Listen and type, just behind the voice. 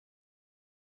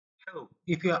Hello.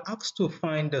 If you are asked to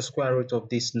find the square root of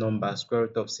this number, square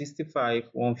root of 65,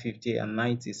 150, and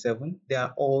 97, they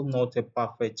are all not a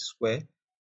perfect square.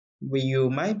 But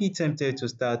you might be tempted to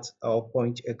start or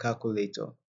point a calculator.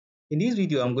 In this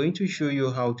video, I'm going to show you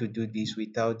how to do this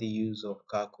without the use of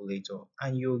calculator,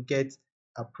 and you'll get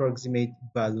approximate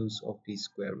values of the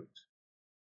square root.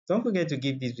 Don't forget to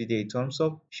give this video a thumbs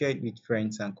up, share it with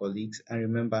friends and colleagues, and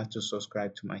remember to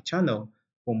subscribe to my channel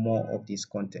for more of this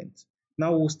content.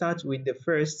 Now we'll start with the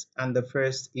first, and the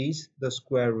first is the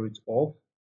square root of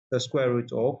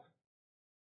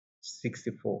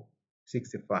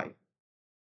 65.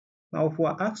 Now if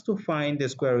we're asked to find the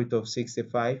square root of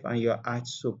 65 and you're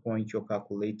asked to point your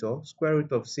calculator, square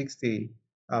root of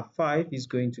 65 is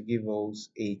going to give us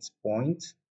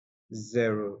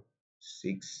 8.062.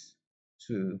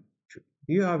 Do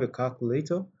you have a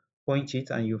calculator? Point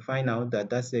it and you find out that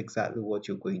that's exactly what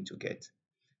you're going to get.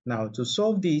 Now, to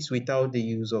solve this without the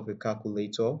use of a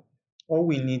calculator, all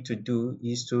we need to do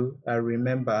is to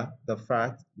remember the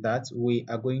fact that we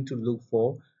are going to look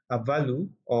for a value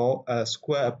or a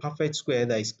perfect square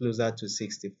that is closer to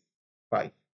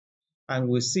 65. And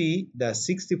we'll see that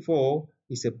 64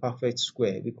 is a perfect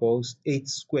square because 8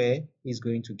 square is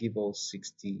going to give us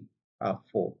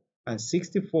 64. And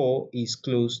 64 is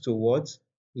close to what?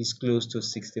 Is close to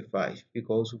 65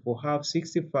 because if we have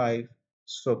 65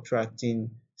 subtracting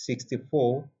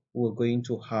 64, we're going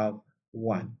to have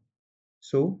 1.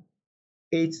 So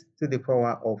 8 to the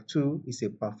power of 2 is a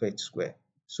perfect square.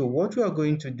 So what we are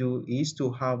going to do is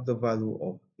to have the value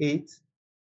of 8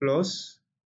 plus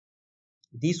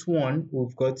this one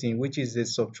we've gotten, which is the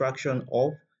subtraction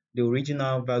of the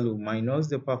original value minus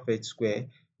the perfect square,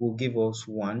 will give us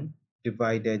 1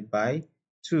 divided by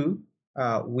 2,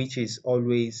 which is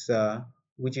always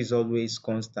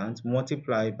constant,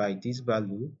 multiplied by this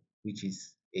value, which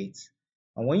is 8.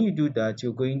 And when you do that,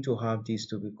 you're going to have this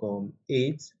to become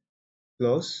 8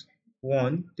 plus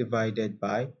 1 divided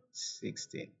by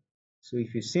 16. So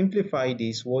if you simplify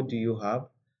this, what do you have?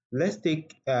 Let's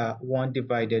take 1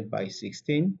 divided by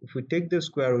 16. If we take the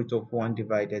square root of 1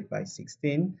 divided by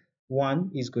 16,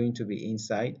 1 is going to be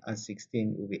inside and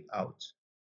 16 will be out.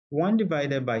 1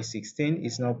 divided by 16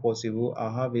 is not possible.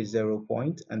 I'll have a 0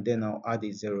 point and then I'll add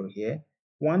a 0 here.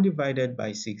 1 divided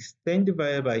by 10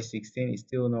 divided by 16 is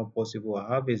still not possible. I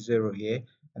have a 0 here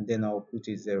and then I'll put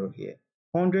a 0 here.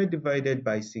 100 divided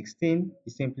by 16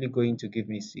 is simply going to give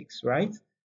me 6, right?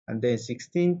 And then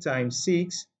 16 times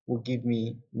 6 will give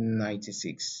me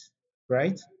 96,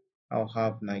 right? I'll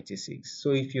have 96.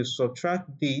 So if you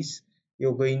subtract this,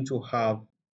 you're going to have,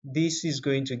 this is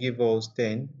going to give us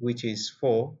 10, which is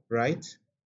 4, right?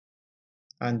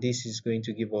 And this is going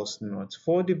to give us not.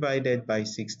 4 divided by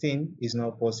 16 is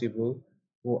not possible.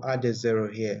 We'll add a 0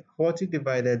 here. 40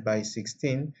 divided by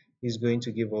 16 is going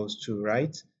to give us 2,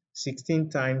 right? 16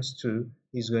 times 2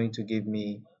 is going to give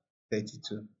me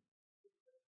 32.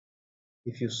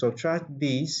 If you subtract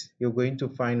this, you're going to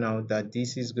find out that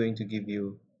this is going to give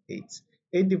you 8.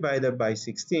 8 divided by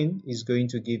 16 is going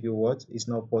to give you what? It's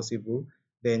not possible.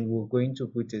 Then we're going to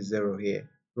put a 0 here,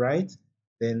 right?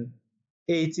 Then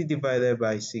 80 divided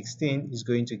by 16 is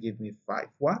going to give me 5.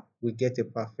 What? We get a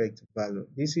perfect value.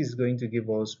 This is going to give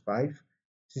us 5.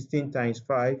 16 times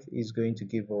 5 is going to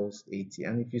give us 80.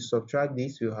 And if you subtract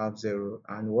this, you have 0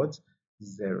 and what?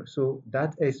 0. So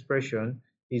that expression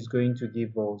is going to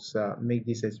give us, make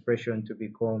this expression to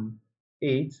become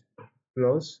 8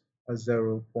 plus a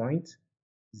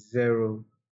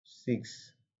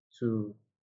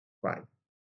 0.0625.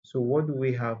 So what do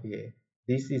we have here?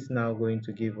 This is now going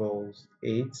to give us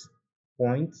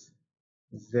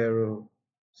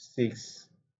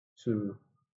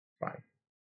 8.0625.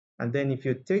 And then if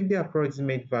you take the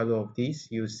approximate value of this,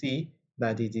 you see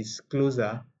that it is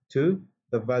closer to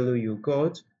the value you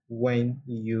got when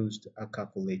you used a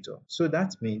calculator. So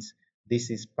that means this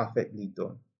is perfectly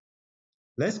done.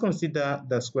 Let's consider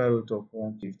the square root of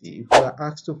 150. If we are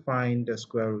asked to find the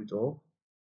square root of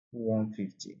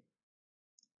 150,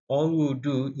 all we'll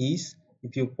do is,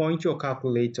 if you point your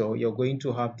calculator, you're going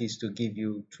to have this to give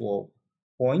you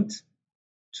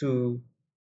 12.247.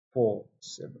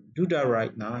 Do that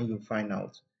right now and you'll find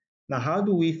out. Now, how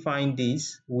do we find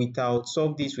this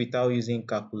solve this without using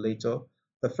calculator?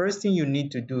 The first thing you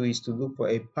need to do is to look for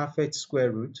a perfect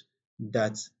square root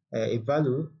that's a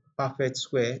value, perfect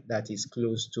square that is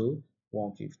close to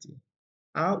 150.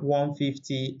 At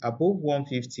 150, above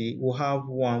 150, we'll have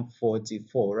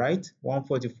 144, right?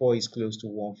 144 is close to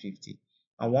 150.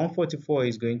 And 144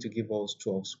 is going to give us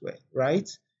 12 square,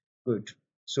 right? Good.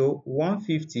 So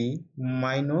 150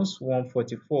 minus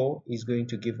 144 is going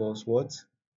to give us what?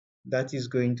 That is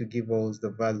going to give us the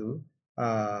value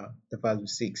the value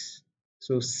 6.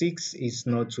 So 6 is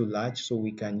not too large, so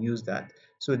we can use that.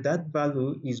 So that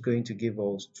value is going to give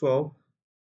us 12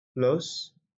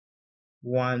 plus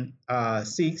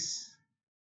 6,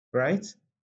 right?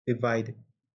 Divided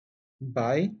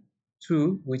by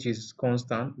 2, which is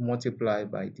constant, multiplied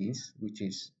by this, which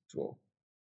is 12.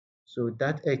 So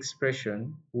that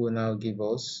expression will now give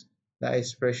us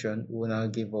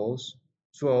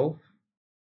 12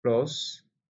 plus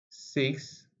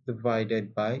 6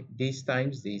 divided by this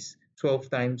times this. 12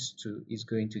 times 2 is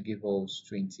going to give us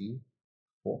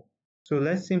 24. So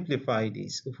let's simplify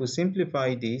this. If we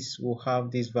simplify this, we'll have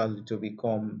this value to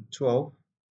become 12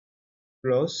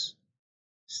 plus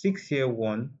 6 here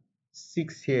 1,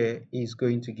 6 here is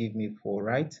going to give me 4,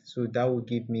 right? So that will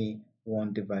give me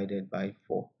 1 divided by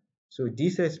 4. So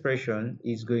this expression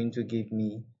is going to give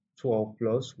me 12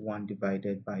 plus 1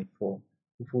 divided by 4.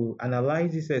 If we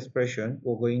analyze this expression,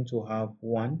 we're going to have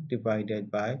 1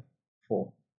 divided by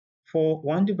 4.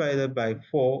 1 divided by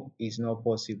 4 is not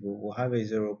possible. We'll have a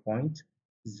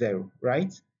 0.0,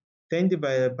 right? 10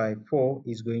 divided by 4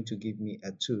 is going to give me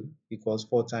a 2, because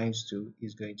 4 times 2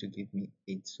 is going to give me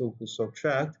 8. So if we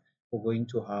subtract, we're going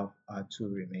to have our 2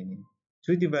 remaining.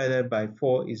 2 divided by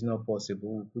 4 is not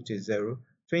possible. We'll put a 0.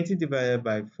 20 divided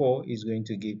by 4 is going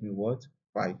to give me what?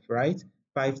 5, right?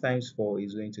 5 times 4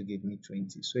 is going to give me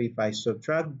 20. So if I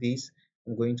subtract this,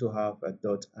 I'm going to have a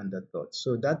dot and a dot.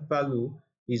 So that value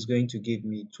is going to give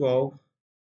me 12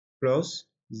 plus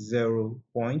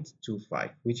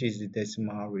 0.25, which is the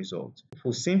decimal result. If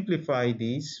we simplify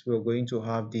this, we're going to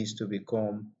have this to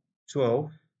become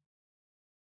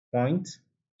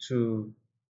 12.25,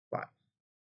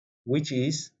 which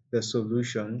is the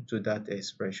solution to that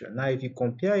expression. Now, if you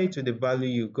compare it to the value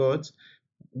you got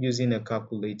using a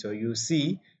calculator, you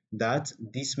see that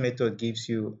this method gives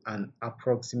you an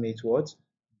approximate what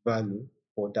value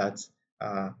for that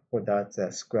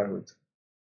square root.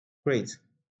 Great.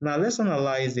 Now let's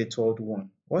analyze the third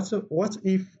one. What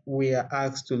if we are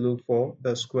asked to look for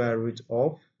the square root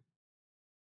of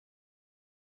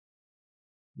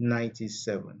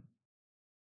 97?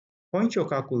 Point your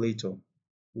calculator.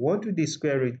 What do the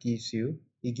square root gives you?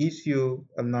 It gives you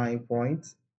a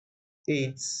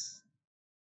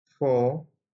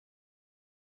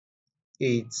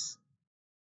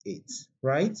 9.8488,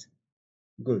 right?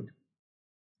 Good.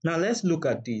 Now let's look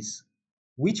at this.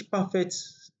 Which perfect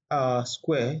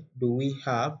square do we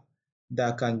have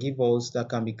that can be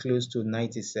close to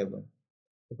 97?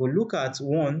 If we look at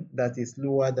one that is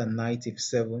lower than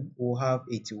 97, we'll have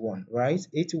 81, right?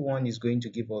 81 is going to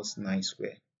give us 9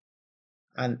 square.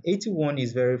 And 81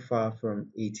 is very far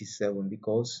from 87,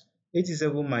 because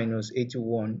 87 minus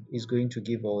 81 is going to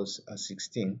give us a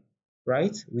 16,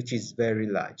 right? Which is very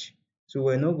large. So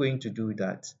we're not going to do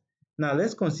that. Now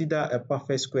let's consider a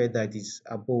perfect square that is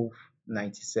above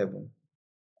 97.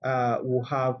 We'll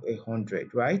have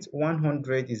 100, right?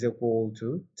 100 is equal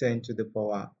to 10 to the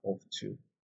power of 2,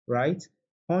 right?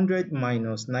 100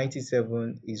 minus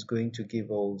 97 is going to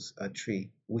give us a 3,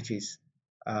 which is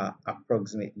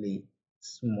approximately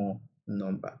small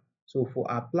number. So if we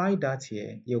apply that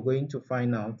here, you're going to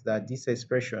find out that this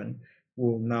expression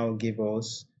will now give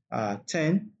us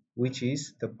 10, which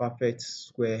is the perfect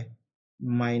square,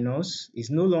 minus is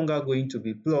no longer going to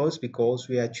be plus, because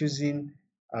we are choosing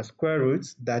a square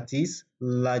root that is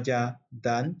larger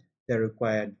than the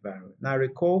required value. Now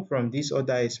recall, from this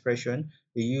other expression,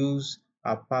 we use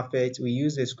a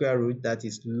square root that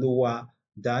is lower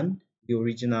than the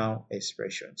original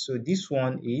expression. So this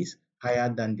one is higher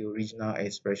than the original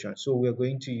expression. So we're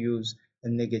going to use a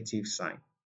negative sign.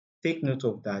 Take note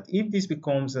of that. If this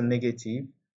becomes a negative,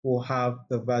 we'll have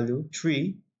the value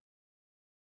 3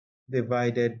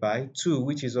 divided by 2,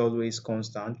 which is always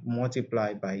constant,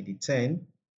 multiplied by the 10,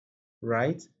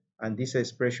 right? And this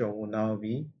expression will now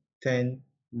be 10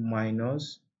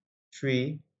 minus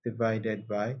 3 divided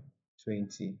by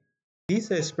 20.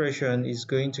 This expression is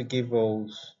going to give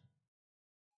us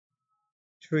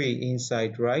 3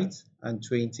 inside, right, and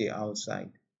 20 outside.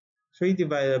 3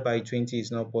 divided by 20 is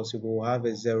not possible. We'll have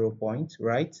a 0 point,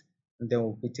 right? And then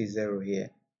we'll put a 0 here.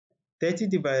 30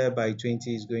 divided by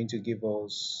 20 is going to give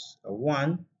us a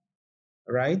 1,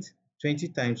 right? 20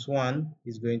 times 1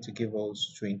 is going to give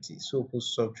us 20. So if we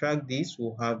subtract this,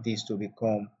 we'll have this to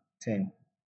become 10,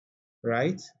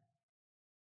 right?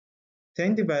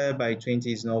 10 divided by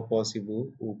 20 is not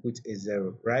possible. We'll put a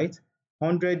 0, right?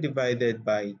 100 divided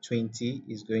by 20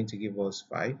 is going to give us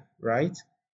 5, right?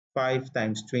 5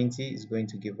 times 20 is going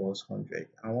to give us 100.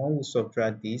 And when we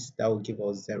subtract this, that will give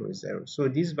us 0, 0. So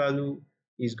this value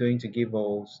is going to give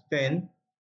us 10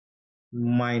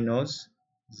 minus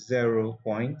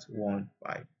 0.15.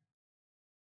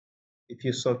 If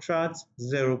you subtract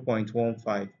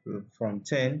 0.15 from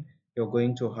 10, you're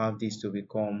going to have this to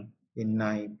become a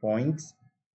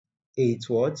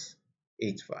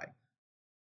 9.885.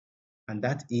 And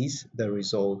that is the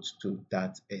result to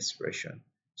that expression.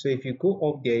 So if you go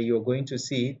up there, you're going to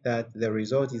see that the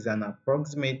result is an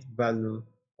approximate value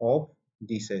of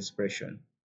this expression.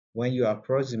 When you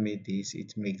approximate this,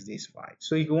 it makes this 5.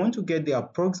 So if you want to get the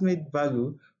approximate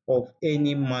value of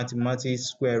any mathematical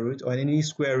square root or any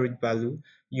square root value,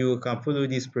 you can follow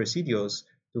these procedures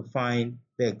to find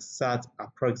the exact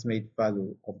approximate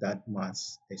value of that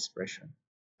math expression.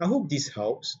 I hope this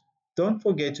helps. Don't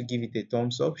forget to give it a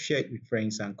thumbs up, share it with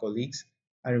friends and colleagues,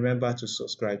 and remember to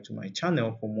subscribe to my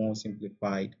channel for more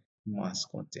simplified math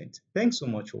content. Thanks so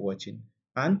much for watching,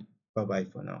 and bye bye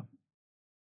for now.